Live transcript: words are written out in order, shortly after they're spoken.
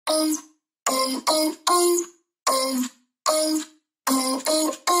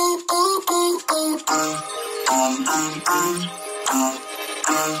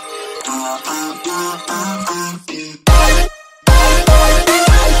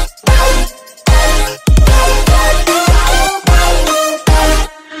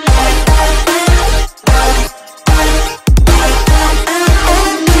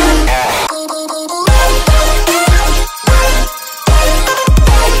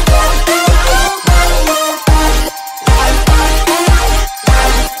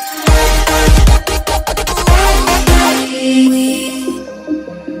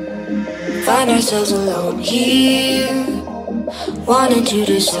Ourselves alone here, wanting to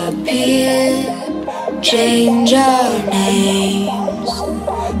disappear, change our names,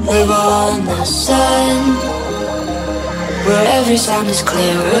 live on the sun, where every sound is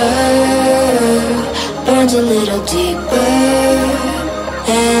clearer, burns a little deeper,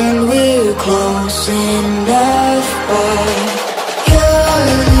 and we're close enough, but your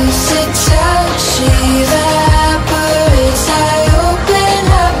lucid touch evaporates. I open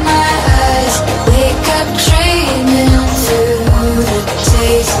up my eyes, wake up dreaming through the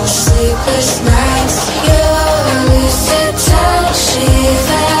days and sleepless nights. Your lucid touch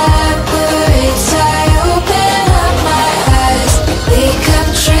evaporates. I open up my eyes, wake up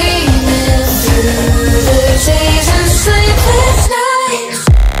dreaming through the days and sleepless nights.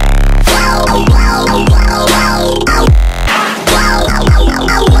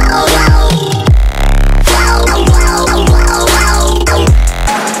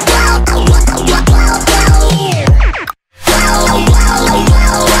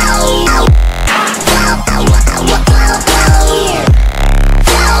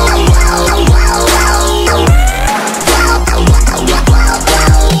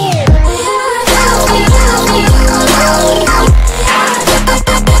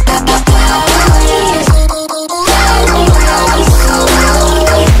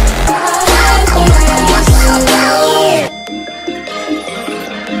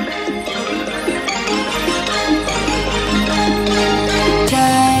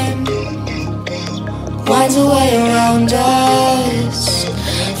 Winds away around us,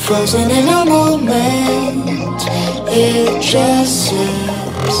 frozen in a moment. It just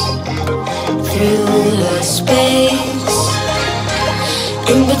slips through the space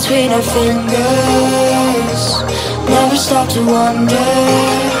in between our fingers. Never stop to wonder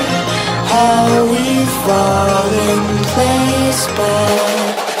how we fall in place, but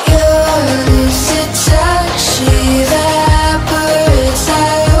your lucid touch